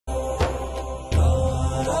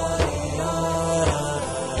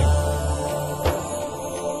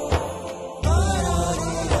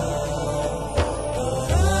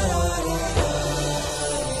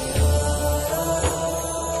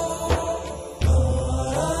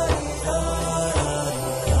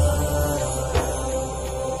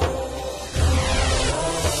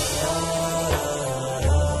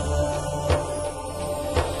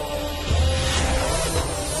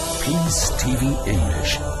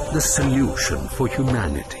Knowledge, the solution for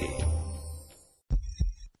humanity.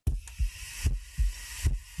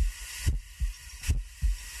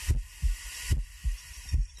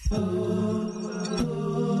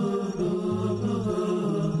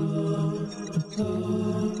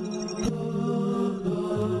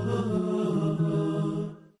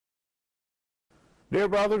 Dear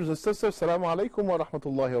brothers and sisters, Assalamu alaikum wa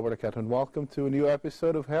rahmatullahi wa barakatuh, and welcome to a new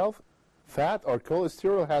episode of Health. Fat or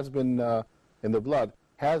cholesterol has been in the blood,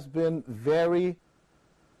 has been very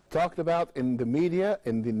talked about in the media,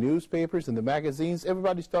 in the newspapers, in the magazines.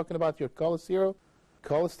 Everybody's talking about your cholesterol.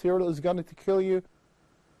 Cholesterol is going to kill you.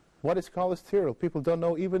 What is cholesterol? People don't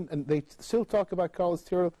know even, and they still talk about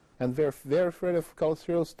cholesterol, and they're very afraid of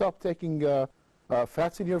cholesterol. Stop taking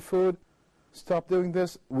fats in your food. Stop doing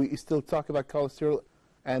this. We still talk about cholesterol,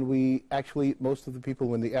 and we actually, most of the people,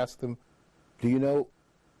 when they ask them, do you know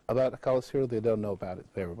about cholesterol, they don't know about it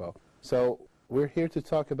very well. So we're here to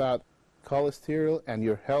talk about cholesterol and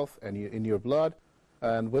your health and in your blood.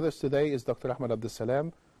 And with us today is Dr. Ahmed Abdel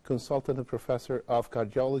Salam, consultant and professor of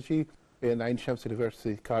cardiology in Ain Shams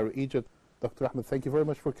University, Cairo, Egypt. Dr. Ahmed, thank you very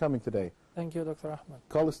much for coming today. Thank you, Dr. Ahmed.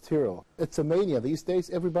 Cholesterol. It's a mania. These days,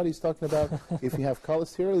 everybody's talking about if you have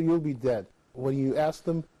cholesterol, you'll be dead. When you ask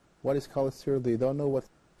them what is cholesterol, they don't know what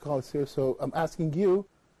cholesterol. So I'm asking you,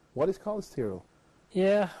 what is cholesterol?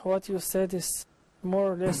 Yeah, what you said is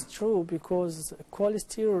more or less true, because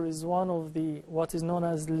cholesterol is one of the what is known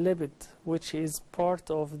as lipid, which is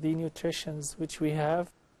part of the nutritions which we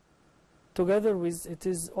have. Together with it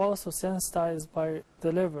is also sensitized by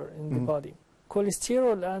the liver in the body.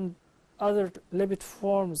 Cholesterol and other lipid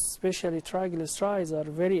forms, especially triglycerides, are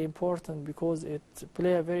very important because it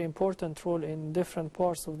play a very important role in different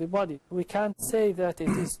parts of the body. We can't say that it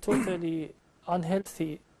is totally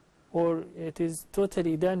unhealthy or it is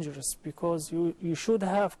totally dangerous, because you should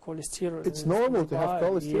have cholesterol. It's normal to have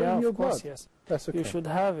cholesterol in your blood. Of course, yes. That's okay. You should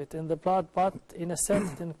have it in the blood, but in a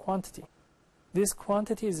certain quantity. This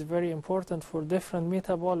quantity is very important for different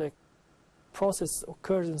metabolic process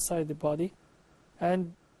occurs inside the body.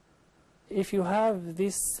 And if you have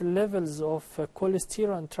these levels of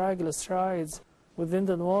cholesterol and triglycerides within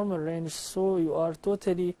the normal range, so you are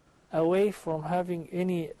totally away from having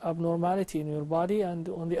any abnormality in your body, and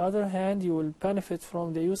on the other hand, you will benefit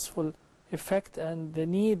from the useful effect and the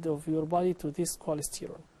need of your body to this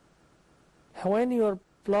cholesterol. When your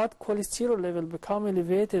blood cholesterol level become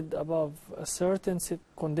elevated above a certain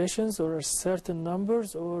conditions or a certain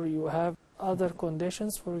numbers, or you have other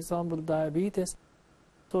conditions, for example diabetes,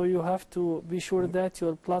 so you have to be sure that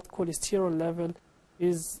your blood cholesterol level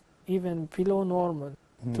is even below normal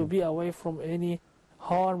to be away from any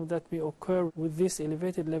harm that may occur with this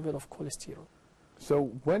elevated level of cholesterol. So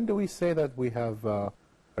when do we say that we have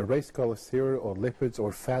raised cholesterol or lipids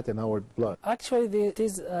or fat in our blood? Actually, it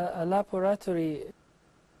is a laboratory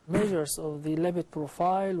measures of the lipid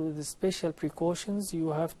profile with the special precautions. You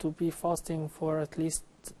have to be fasting for at least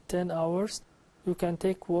 10 hours. You can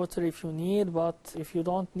take water if you need, but if you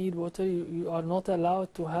don't need water, you are not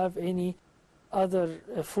allowed to have any other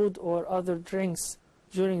food or other drinks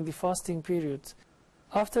during the fasting period.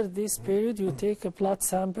 After this period, you take a blood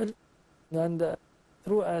sample, and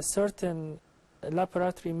through a certain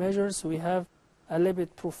laboratory measures, we have a lipid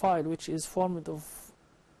profile, which is formed of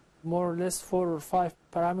more or less 4 or 5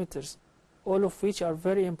 parameters, all of which are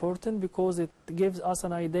very important because it gives us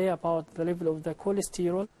an idea about the level of the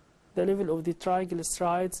cholesterol, the level of the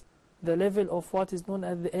triglycerides, the level of what is known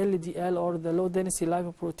as the LDL, or the low density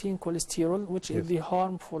lipoprotein cholesterol, which is the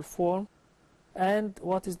harmful form, and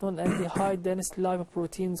what is known as the high density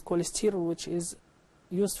lipoproteins cholesterol, which is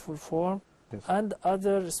useful form, and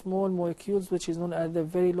other small molecules, which is known as the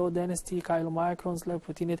very low density chylomicrons,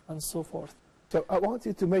 lipoprotein, and so forth. So I want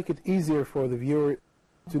you to make it easier for the viewer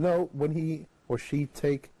to know when he or she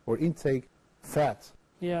take or intake fat.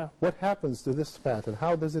 Yeah. What happens to this fat, and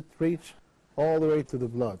how does it reach all the way to the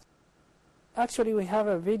blood? Actually, we have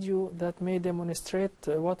a video that may demonstrate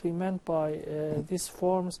what we meant by these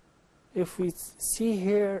forms. If we see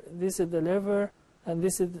here, this is the liver and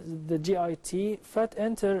this is the GIT. Fat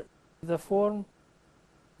enter the form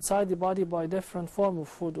inside the body by different form of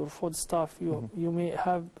food or food stuff. You may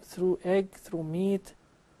have through egg, through meat,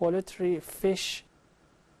 poultry, fish,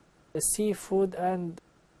 seafood, and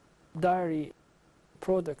dairy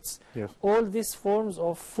products. Yes. All these forms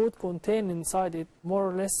of food contain inside it more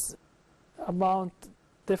or less amount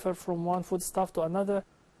differ from one food stuff to another,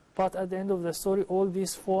 but at the end of the story, all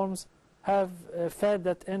these forms have fat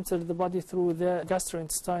that enters the body through the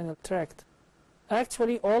gastrointestinal tract.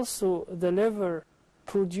 Actually, also the liver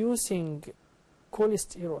producing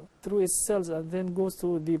cholesterol through its cells and then goes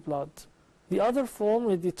to the blood. The other form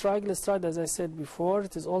with the triglyceride, as I said before,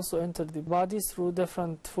 it is also entered the body through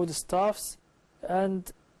different foodstuffs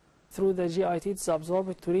and through the GIT it's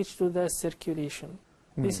absorbed to reach to the circulation.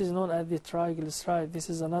 This is known as the triglyceride. This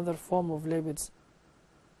is another form of lipids.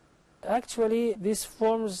 Actually, these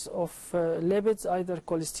forms of lipids, either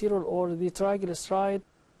cholesterol or the triglyceride,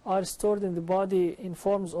 are stored in the body in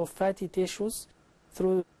forms of fatty tissues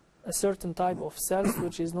through a certain type of cells,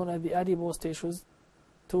 which is known as the adipose tissues,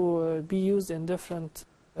 to be used in different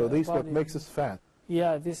So this is what body. makes us fat.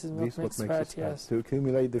 Yeah, this is what This makes what fat, makes us yes. fat. To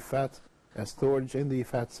accumulate the fat as storage in the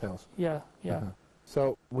fat cells. Yeah, yeah.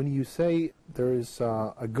 So when you say there is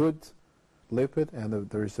a good lipid and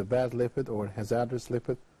there is a bad lipid or hazardous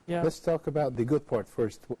lipid, Yeah. let's talk about the good part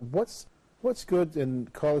first. What's good in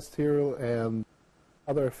cholesterol and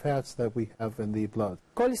other fats that we have in the blood?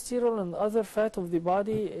 Cholesterol and other fat of the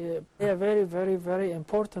body play a very, very, very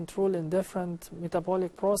important role in different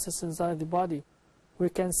metabolic processes inside the body. We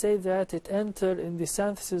can say that it enters in the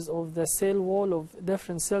synthesis of the cell wall of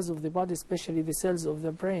different cells of the body, especially the cells of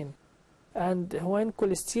the brain. And when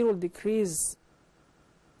cholesterol decreases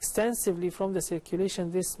extensively from the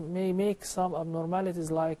circulation, this may make some abnormalities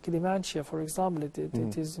like dementia, for example.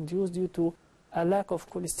 It is induced due to a lack of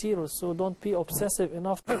cholesterol, so don't be obsessive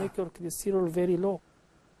enough to make your cholesterol very low.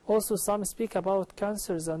 Also, some speak about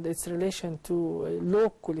cancers and its relation to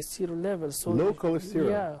low cholesterol levels. So Low cholesterol,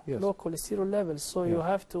 Yeah, yes. low cholesterol levels. So you Yeah.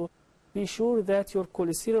 have to be sure that your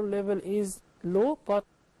cholesterol level is low, but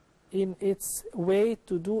in its way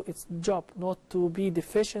to do its job, not to be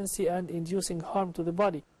deficiency and inducing harm to the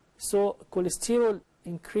body. So cholesterol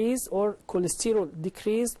increase or cholesterol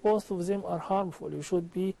decrease, both of them are harmful. You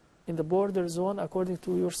should be in the border zone according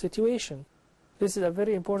to your situation. This is a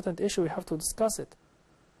very important issue. We have to discuss it.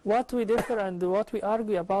 What we differ and what we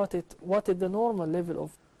argue about it, what is the normal level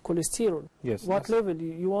of cholesterol? Yes. What level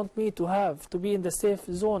you want me to have to be in the safe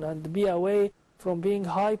zone and be away from being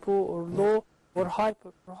hypo or low or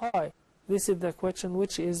hyper or high? This is the question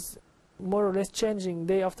which is more or less changing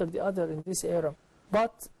day after the other in this era.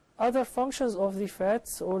 But other functions of the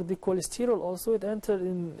fats or the cholesterol also, it enter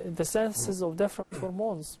in the synthesis of different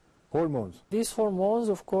hormones. Hormones. These hormones,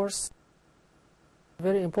 of course,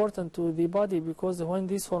 very important to the body, because when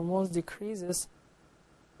these hormones decreases,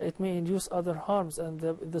 it may induce other harms, and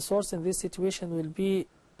the source in this situation will be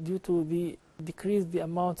due to the decrease the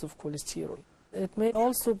amount of cholesterol. It may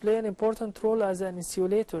also play an important role as an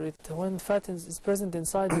insulator. When fat is present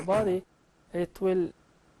inside the body, it will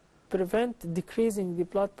prevent decreasing the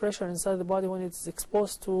blood pressure inside the body when it's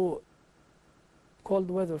exposed to cold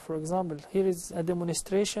weather, for example. Here is a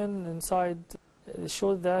demonstration inside,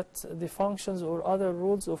 show that the functions or other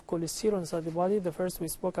rules of cholesterol inside the body. The first we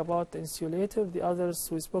spoke about the insulator, the others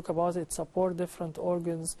we spoke about it support different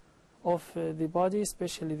organs of the body,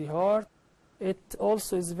 especially the heart. It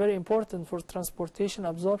also is very important for transportation,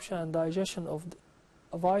 absorption and digestion of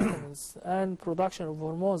vitamins and production of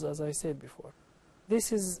hormones, as I said before.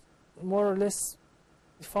 This is more or less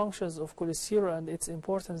the functions of cholesterol and its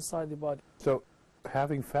importance inside the body. So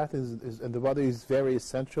having fat in the body is very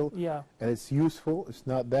essential. Yeah. And it's useful. It's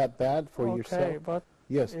not that bad for Okay, yourself. but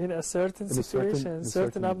Yes. in a certain In a situation,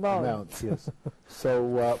 certain amount. Yes.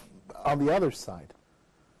 So on the other side,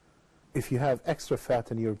 if you have extra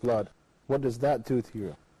fat in your blood, what does that do to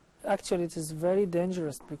you? Actually, it is very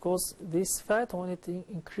dangerous, because this fat, when it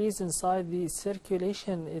increases inside the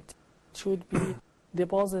circulation, it should be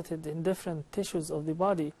deposited in different tissues of the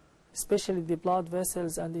body, especially the blood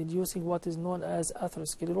vessels, and inducing what is known as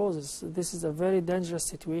atherosclerosis. This is a very dangerous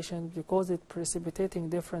situation because it precipitating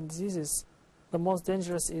different diseases. The most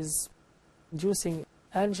dangerous is inducing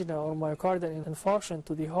angina or myocardial infarction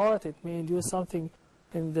to the heart. It may induce something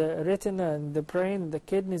in the retina and the brain, the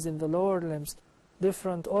kidneys, in the lower limbs.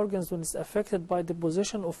 Different organs, when it's affected by the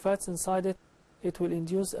deposition of fats inside it, it will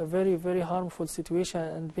induce a very, very harmful situation,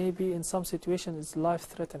 and maybe in some situations it's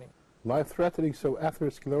life-threatening. Life-threatening. So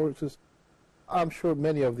atherosclerosis, I'm sure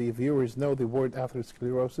many of the viewers know the word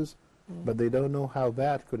atherosclerosis, but they don't know how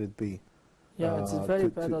bad could it be. Yeah, it's very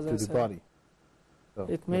bad, as I to the said. body. So,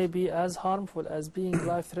 It may be as harmful as being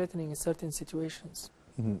life-threatening in certain situations.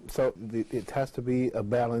 So it has to be a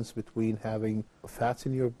balance between having fats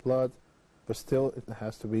in your blood, but still it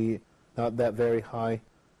has to be not that very high.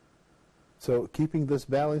 So keeping this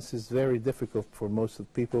balance is very difficult for most of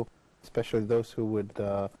the people, especially those who would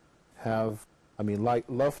love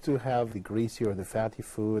to have the greasy or the fatty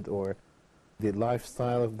food, or the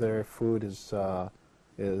lifestyle of their food is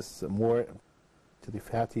more to the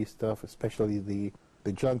fatty stuff, especially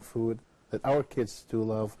the junk food that our kids do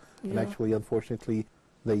love. And Yeah. actually, unfortunately,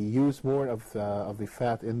 they use more of the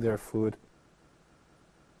fat in their food.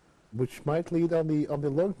 which might lead on the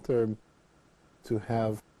long term to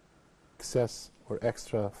have excess or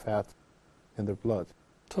extra fat in their blood.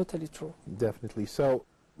 Totally true. Definitely. So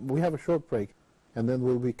we have a short break, and then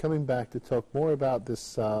we'll be coming back to talk more about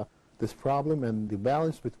this this problem and the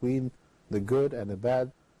balance between the good and the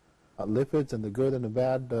bad lipids and the good and the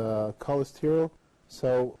bad cholesterol.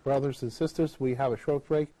 So, brothers and sisters, we have a short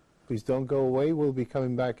break. Please don't go away. We'll be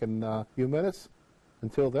coming back in a few minutes.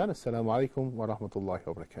 Until then, Assalamu alaikum wa rahmatullahi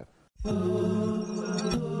wa barakatuh.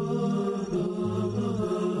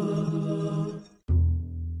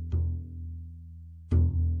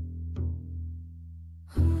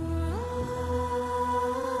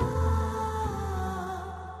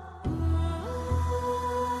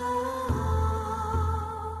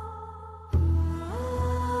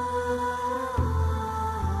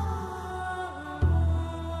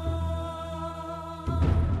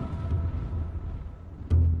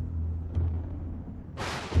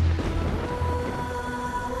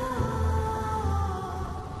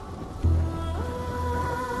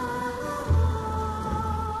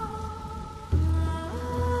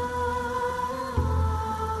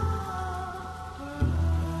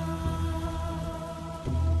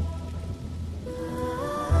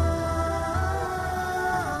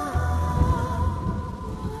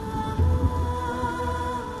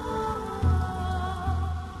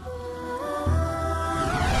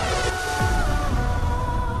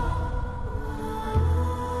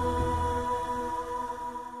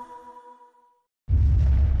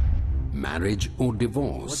 Marriage or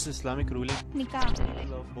divorce? What's Islamic ruling?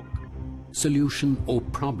 Nikah. Book. Solution or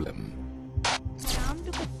problem?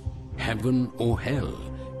 Heaven or hell?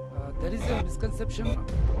 There is a misconception.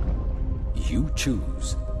 You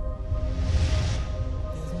choose.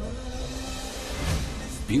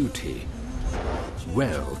 Beauty,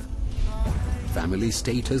 wealth, family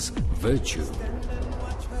status, virtue.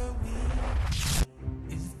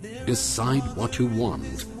 Decide what you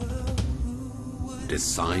want.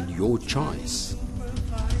 Decide your choice.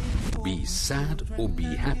 Be sad or be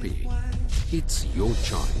happy. It's your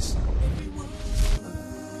choice.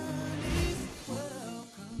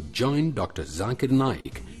 Join Dr. Zakir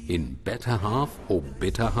Naik in Better Half or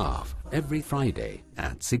Bitter Half every Friday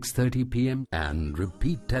at 6:30 p.m. and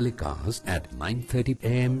repeat telecast at 9:30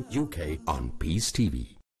 a.m. UK on Peace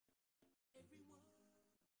TV.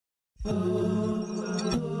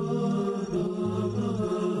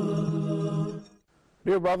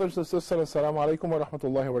 Dear brothers and sisters, assalamu alaikum wa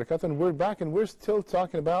rahmatullahi wa barakatuh. And we're back and we're still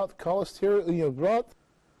talking about cholesterol in your blood.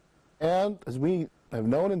 And as we have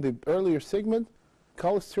known in the earlier segment,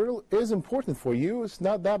 cholesterol is important for you. It's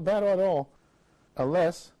not that bad at all,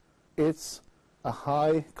 unless it's a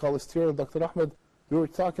high cholesterol. Dr. Ahmed, we were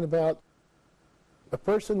talking about a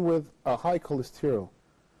person with a high cholesterol.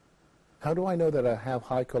 How do I know that I have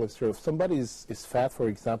high cholesterol? If somebody is fat, for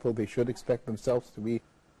example, they should expect themselves to be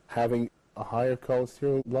having a higher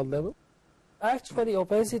cholesterol blood level? Actually,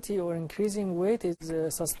 obesity or increasing weight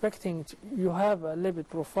is suspecting you have a lipid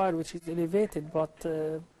profile which is elevated, but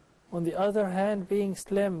on the other hand, being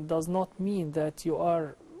slim does not mean that you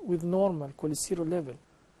are with normal cholesterol level.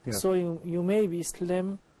 Yeah. So you may be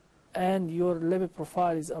slim and your lipid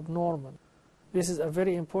profile is abnormal. This is a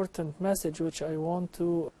very important message which I want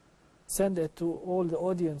to send it to all the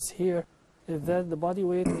audience here, is that the body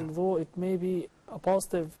weight, although it may be a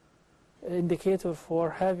positive indicator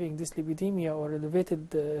for having dyslipidemia or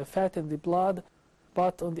elevated fat in the blood,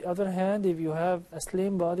 but on the other hand, if you have a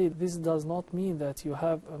slim body, this does not mean that you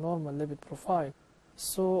have a normal lipid profile.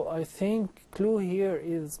 So I think clue here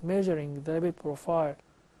is measuring the lipid profile,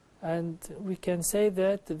 and we can say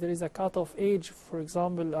that there is a cutoff age, for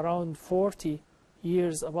example, around 40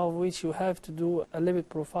 years, above which you have to do a lipid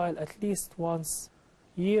profile at least once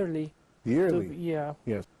yearly. Yearly? Yeah.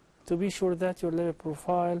 Yes. To be sure that your lipid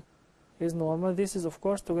profile is normal. This is, of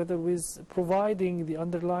course, together with providing the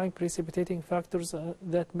underlying precipitating factors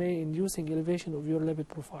that may inducing elevation of your lipid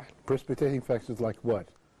profile. Precipitating factors like what?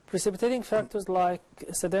 Precipitating factors like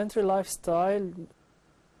sedentary lifestyle,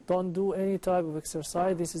 don't do any type of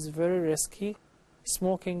exercise, this is very risky.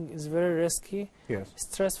 Smoking is very risky. Yes.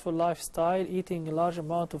 Stressful lifestyle, eating a large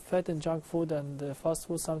amount of fat and junk food and fast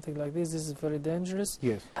food, something like this is very dangerous.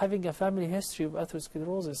 Yes. Having a family history of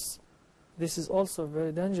atherosclerosis, this is also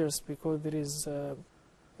very dangerous because there is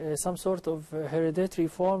some sort of hereditary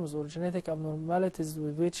forms or genetic abnormalities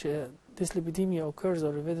with which dyslipidemia occurs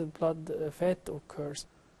or elevated blood fat occurs.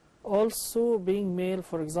 Also, being male,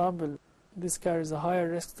 for example, this carries a higher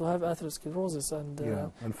risk to have atherosclerosis and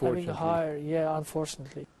having a higher,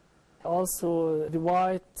 unfortunately. Also, the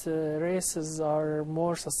white races are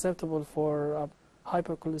more susceptible for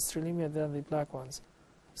hypercholesterolemia than the black ones.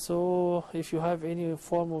 So if you have any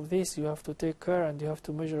form of this, you have to take care and you have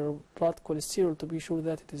to measure blood cholesterol to be sure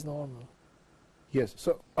that it is normal. Yes.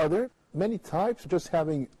 So are there many types just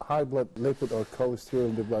having high blood lipid or cholesterol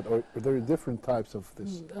in the blood, or are there different types of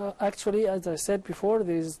this? Actually, as I said before,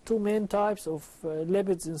 there is two main types of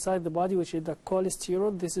lipids inside the body, which is the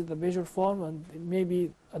cholesterol. This is the major form and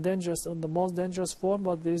maybe a dangerous, the most dangerous form,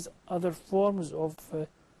 but there is other forms of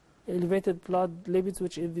elevated blood lipids,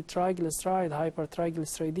 which is the triglyceride,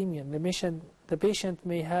 hypertriglyceridemia. The patient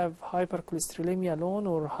may have hypercholesterolemia alone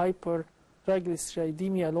or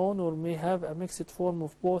hypertriglyceridemia alone, or may have a mixed form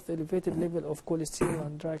of both elevated level of cholesterol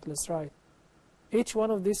and triglyceride. Each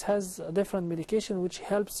one of these has a different medication which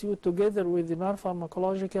helps you together with the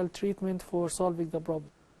non-pharmacological treatment for solving the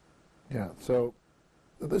problem. Yeah. So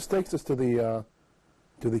this takes us to the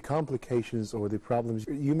complications or the problems.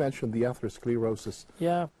 You mentioned the atherosclerosis.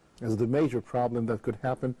 Yeah. As the major problem that could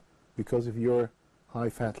happen because of your high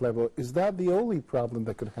fat level. Is that the only problem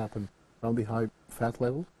that could happen from the high fat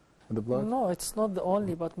level in the blood? No, it's not the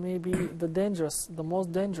only, but maybe the most dangerous. The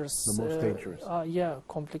most dangerous.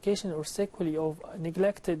 Complication or sequelae of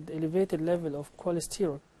neglected elevated level of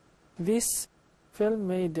cholesterol. This film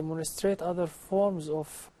may demonstrate other forms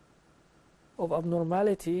of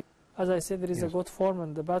abnormality. As I said, there is a good form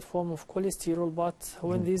and the bad form of cholesterol, but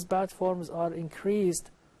when these bad forms are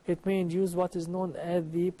increased, it may induce what is known as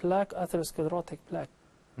the plaque, atherosclerotic plaque.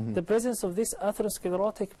 The presence of this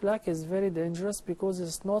atherosclerotic plaque is very dangerous because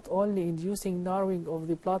it's not only inducing narrowing of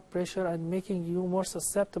the blood pressure and making you more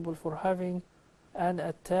susceptible for having an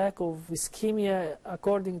attack of ischemia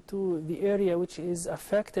according to the area which is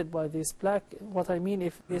affected by this plaque. What I mean,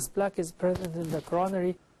 if this plaque is present in the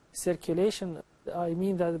coronary circulation, I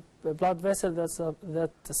mean that the blood vessel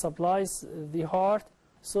that supplies the heart,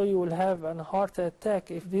 so you will have a heart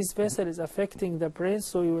attack. If this vessel is affecting the brain,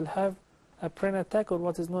 so you will have a brain attack or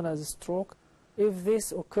what is known as a stroke. If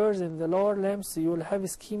this occurs in the lower limbs, you will have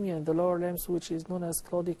ischemia in the lower limbs, which is known as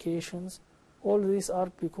claudications. All these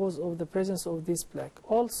are because of the presence of this plaque.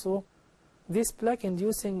 Also, this plaque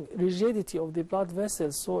inducing rigidity of the blood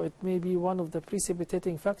vessels, so it may be one of the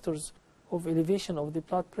precipitating factors of elevation of the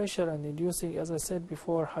blood pressure and inducing, as I said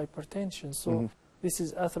before, hypertension. So this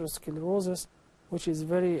is atherosclerosis, which is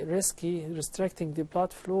very risky, restricting the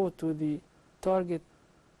blood flow to the target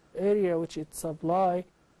area which it supply,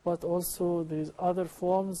 but also there is other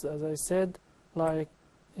forms, as I said, like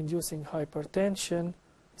inducing hypertension,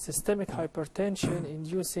 systemic hypertension,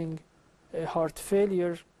 inducing heart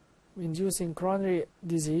failure, inducing coronary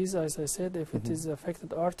disease, as I said, if it is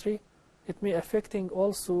affected artery. It may affecting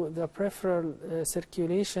also the peripheral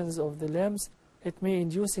circulations of the limbs. It may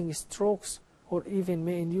inducing strokes or even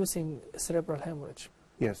may inducing cerebral hemorrhage.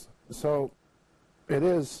 Yes. So it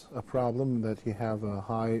is a problem that you have a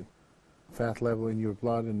high fat level in your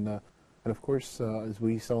blood, and of course, as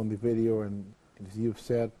we saw in the video and as you've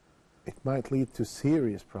said, it might lead to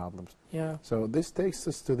serious problems. Yeah. So this takes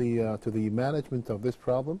us to the management of this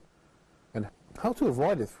problem and how to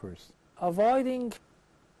avoid it first. Avoiding,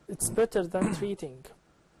 it's better than treating.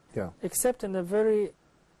 Yeah. Except in a very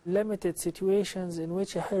limited situations in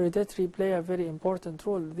which hereditary play a very important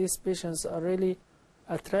role. These patients are really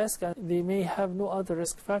at risk and they may have no other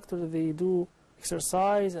risk factor. They do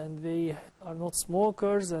exercise and they are not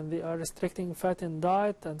smokers and they are restricting fat in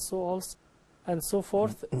diet and so on and so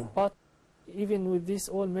forth. But even with this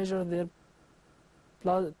all measure, their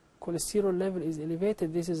blood cholesterol level is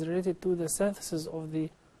elevated. This is related to the synthesis of the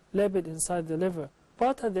lipid inside the liver.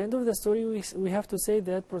 But at the end of the story, we have to say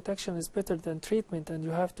that protection is better than treatment, and you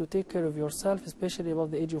have to take care of yourself, especially above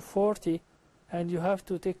the age of 40, and you have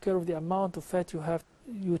to take care of the amount of fat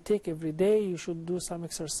you take every day. You should do some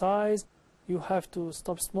exercise. You have to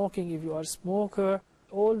stop smoking if you are a smoker.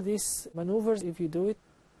 All these maneuvers, if you do it,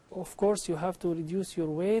 of course, you have to reduce your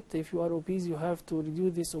weight. If you are obese, you have to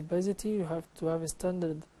reduce this obesity. You have to have a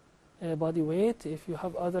standard body weight. If you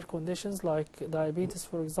have other conditions like diabetes,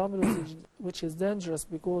 for example, which is dangerous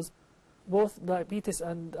because both diabetes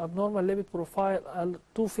and abnormal lipid profile are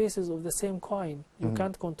two faces of the same coin. You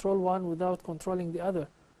can't control one without controlling the other.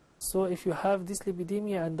 So if you have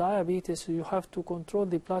dyslipidemia and diabetes, you have to control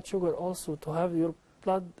the blood sugar also to have your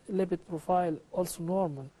blood lipid profile also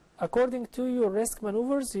normal. According to your risk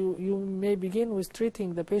maneuvers, you may begin with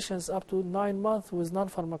treating the patients up to 9 months with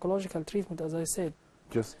non-pharmacological treatment, as I said.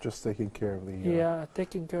 Just taking care of the... Yeah,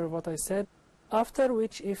 taking care of what I said. After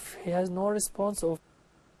which, if he has no response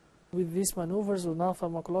with these maneuvers or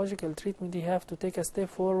non-pharmacological treatment, he have to take a step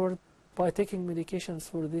forward by taking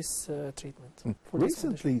medications for this treatment. For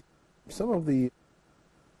Recently, some of the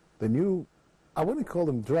new, I wouldn't call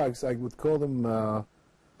them drugs, I would call them,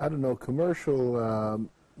 I don't know, commercial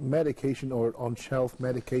medication or on-shelf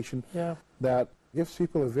medication Yeah. that gives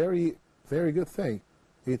people a very, very good thing.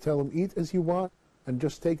 You tell them, eat as you want, and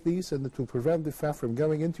just take these, and it will prevent the fat from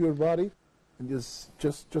going into your body, and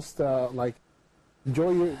just like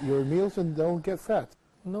enjoy your meals and don't get fat.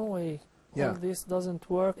 No way. Yeah. All this doesn't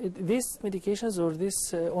work. These medications or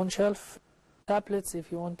these on-shelf tablets,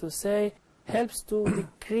 if you want to say, helps to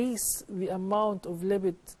decrease the amount of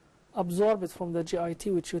lipid absorbed from the GIT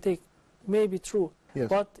which you take. May be true, Yes.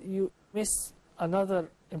 but you miss another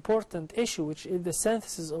important issue, which is the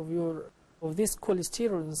synthesis of this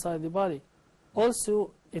cholesterol inside the body.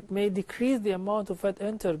 Also, it may decrease the amount of fat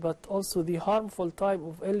entered, but also the harmful type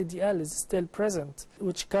of LDL is still present,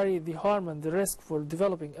 which carry the harm and the risk for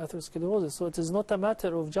developing atherosclerosis. So it is not a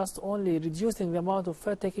matter of just only reducing the amount of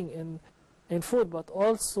fat taking in food, but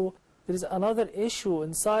also there is another issue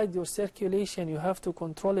inside your circulation. You have to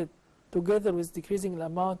control it together with decreasing the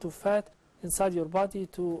amount of fat inside your body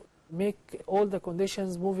to make all the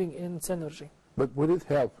conditions moving in synergy. But would it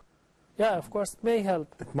help? Yeah, of course, it may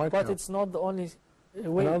help, It might but help. it's not the only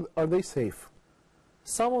way. And are they safe?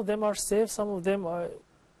 Some of them are safe, some of them are,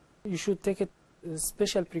 you should take it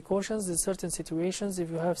special precautions in certain situations. If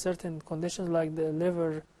you have certain conditions like the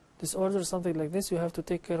liver disorder, something like this, you have to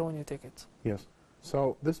take care when you take it. Yes.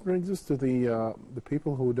 So this brings us to the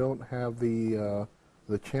people who don't have the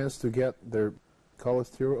chance to get their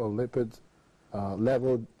cholesterol or lipid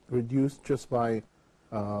level reduced just by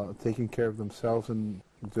taking care of themselves and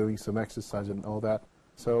doing some exercise and all that.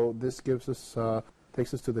 So this gives us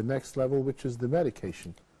takes us to the next level, which is the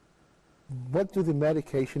medication. What do the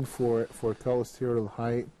medication for cholesterol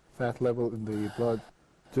high fat level in the blood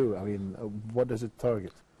do? I mean, what does it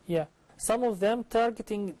target? Yeah, some of them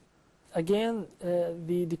targeting, again,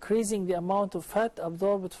 the decreasing the amount of fat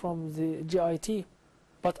absorbed from the GIT,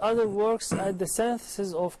 but other works at the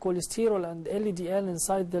synthesis of cholesterol and LDL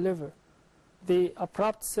inside the liver. They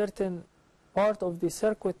abrupt certain part of the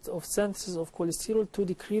circuit of synthesis of cholesterol to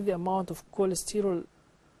decrease the amount of cholesterol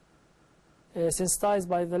synthesized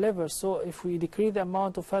by the liver. So if we decrease the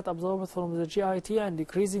amount of fat absorbed from the GIT and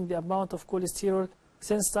decreasing the amount of cholesterol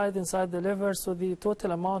synthesized inside the liver, so the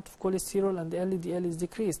total amount of cholesterol and the LDL is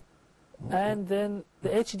decreased. And then the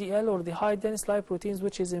HDL, or the high dense lipoproteins,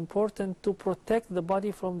 which is important to protect the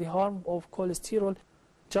body from the harm of cholesterol,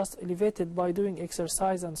 just elevated by doing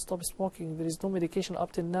exercise and stop smoking. There is no medication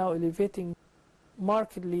up till now elevating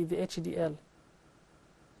markedly the HDL.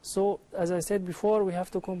 So, as I said before, we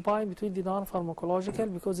have to combine between the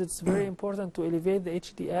non-pharmacological, because it's very important to elevate the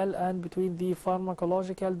HDL, and between the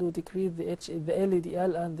pharmacological to decrease the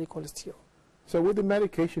LDL and the cholesterol. So would the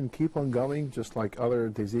medication keep on going, just like other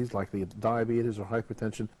disease, like the diabetes or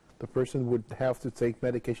hypertension? The person would have to take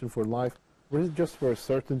medication for life, or is it just for a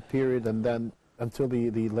certain period and then until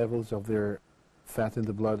the levels of their fat in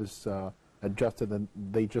the blood is adjusted and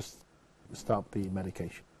they just stop the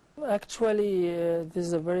medication? Actually, this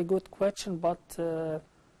is a very good question, but there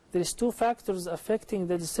is two factors affecting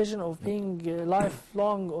the decision of being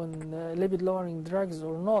lifelong on lipid-lowering drugs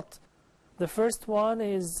or not. The first one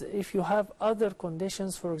is if you have other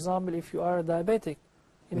conditions, for example, if you are diabetic,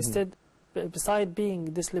 instead, beside being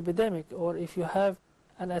dyslipidemic, or if you have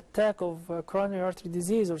an attack of coronary artery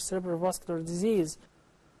disease or cerebrovascular disease,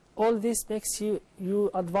 all this makes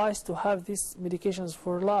you advised to have these medications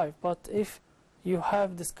for life. But if you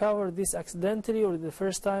have discovered this accidentally or the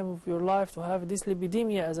first time of your life to have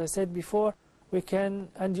dyslipidemia, as I said before,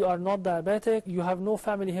 and you are not diabetic, you have no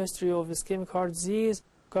family history of ischemic heart disease,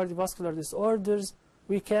 cardiovascular disorders,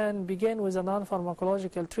 we can begin with a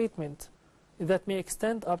non-pharmacological treatment that may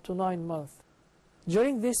extend up to 9 months.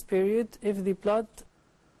 During this period, if the blood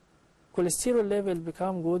cholesterol level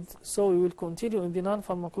become good, so we will continue in the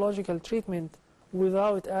non-pharmacological treatment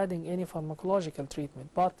without adding any pharmacological treatment.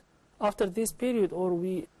 But after this period, or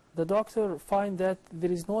the doctor find that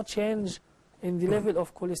there is no change in the level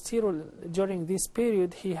of cholesterol during this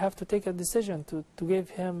period, he have to take a decision to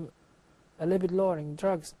give him a lipid-lowering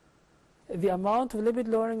drugs. The amount of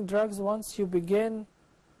lipid-lowering drugs, once you begin,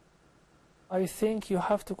 I think you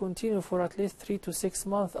have to continue for at least 3 to 6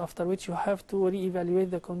 months, after which you have to re-evaluate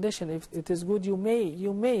the condition. If it is good, you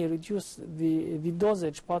may reduce the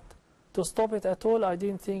dosage, but to stop it at all, I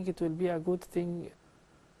didn't think it will be a good thing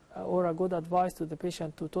or a good advice to the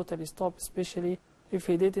patient to totally stop, especially if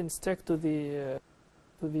he didn't stick to the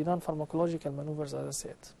non-pharmacological maneuvers, as I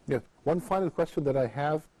said. Yeah. One final question that I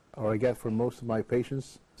have, or I get from most of my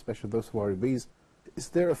patients, especially those who are obese, is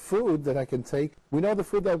there a food that I can take? We know the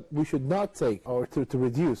food that we should not take or to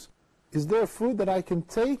reduce. Is there a food that I can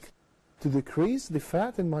take to decrease the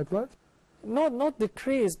fat in my blood? Not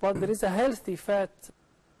decrease, but there is a healthy fat,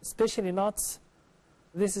 especially nuts,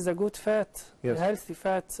 this is a good fat, Yes. a healthy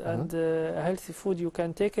fat, and a healthy food. You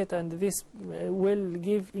can take it, and this will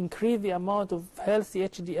increase the amount of healthy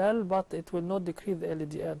HDL, but it will not decrease the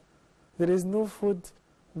LDL. There is no food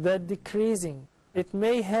that decreasing. It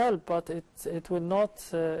may help, but it will not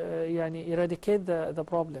eradicate the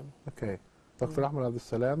problem. Okay. Dr. Ahmed Abdul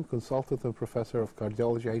Salam, consultant and professor of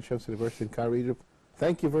cardiology at Ain Shams University in Cairo, Egypt.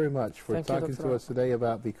 Thank you very much for talking to us today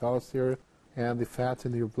about the cholesterol and the fat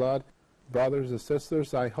in your blood. Brothers and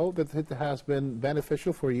sisters, I hope that it has been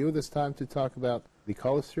beneficial for you this time to talk about the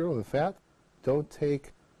cholesterol and the fat. Don't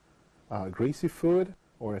take greasy food,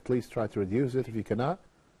 or at least try to reduce it if you cannot,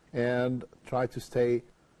 and try to stay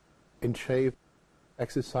in shape,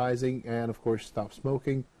 exercising, and of course stop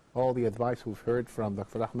smoking. All the advice we've heard from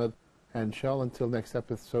Dr. Ahmed. And inshallah, until next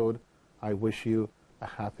episode, I wish you a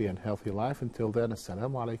happy and healthy life. Until then,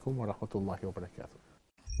 assalamu alaikum wa rahmatullahi wa barakatuh.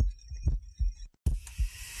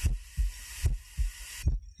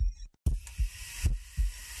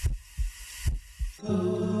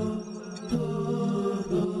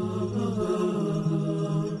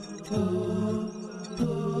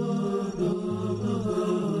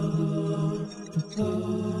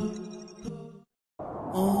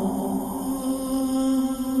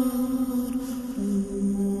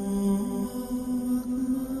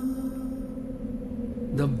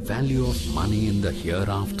 The value of money in the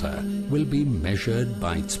hereafter will be measured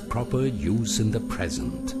by its proper use in the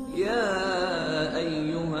present. يا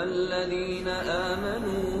أيها الذين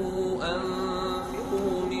آمنوا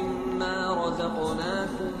أنفقوا مما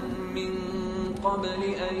رزقناكم من قبل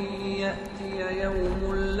أن يأتي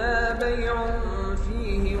يوم لا بيع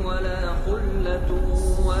فيه ولا خلة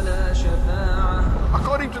ولا شفاعة.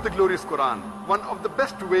 According to the glorious Quran, one of the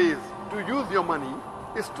best ways to use your money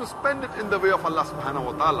is to spend it in the way of Allah subhanahu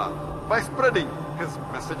wa ta'ala by spreading His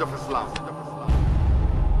message of Islam.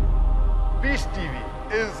 Peace TV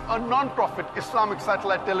is a non-profit Islamic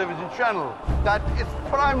satellite television channel that is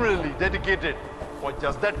primarily dedicated for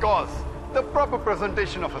just that cause, the proper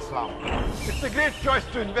presentation of Islam. It's a great choice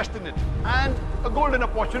to invest in it and a golden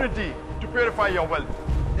opportunity to purify your wealth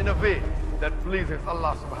in a way that pleases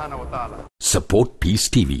Allah subhanahu wa ta'ala. Support Peace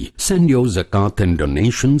TV. Send your zakat and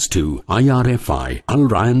donations to IRFI Al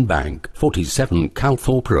Ryan Bank, 47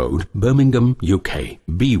 Calthorpe Road, Birmingham, UK,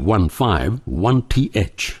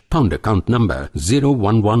 B151TH. Pound account number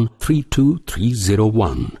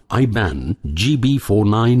 011-32301. IBAN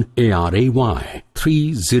GB49ARAY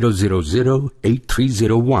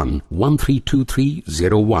 30008301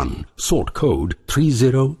 132301. Sort code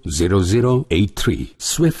 300083.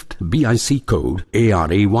 Swift BIC code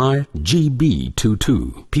ARAY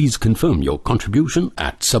GB22. Please confirm your contribution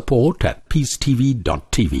at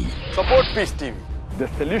support@peacetv.tv. Support Peace TV, the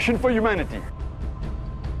solution for humanity.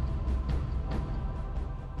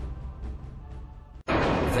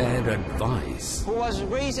 Their advice, who was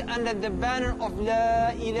raised under the banner of La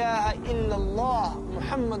ilaha illallah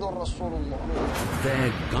Muhammadur Rasulullah.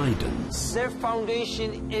 their guidance, Their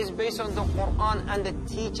foundation is based on the Quran and the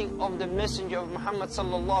teaching of the Messenger of Muhammad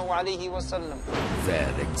sallallahu alaihi wasallam. their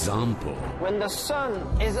example. When the sun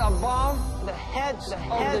is above the heads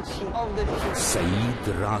of the people, Sayyid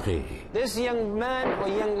Raghi, this young man or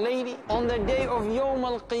young lady, on the day of Yawm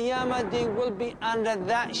al-Qiyamah, they will be under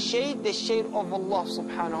that shade, the shade of Allah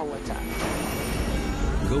subhanahu wa ta'ala.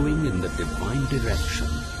 going in the divine direction,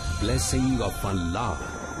 blessing of Allah,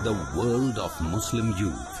 the world of Muslim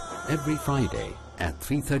youth. Every Friday at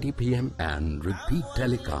 3:30 p.m. and repeat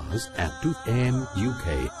telecast at 2 a.m.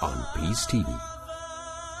 UK on Peace TV.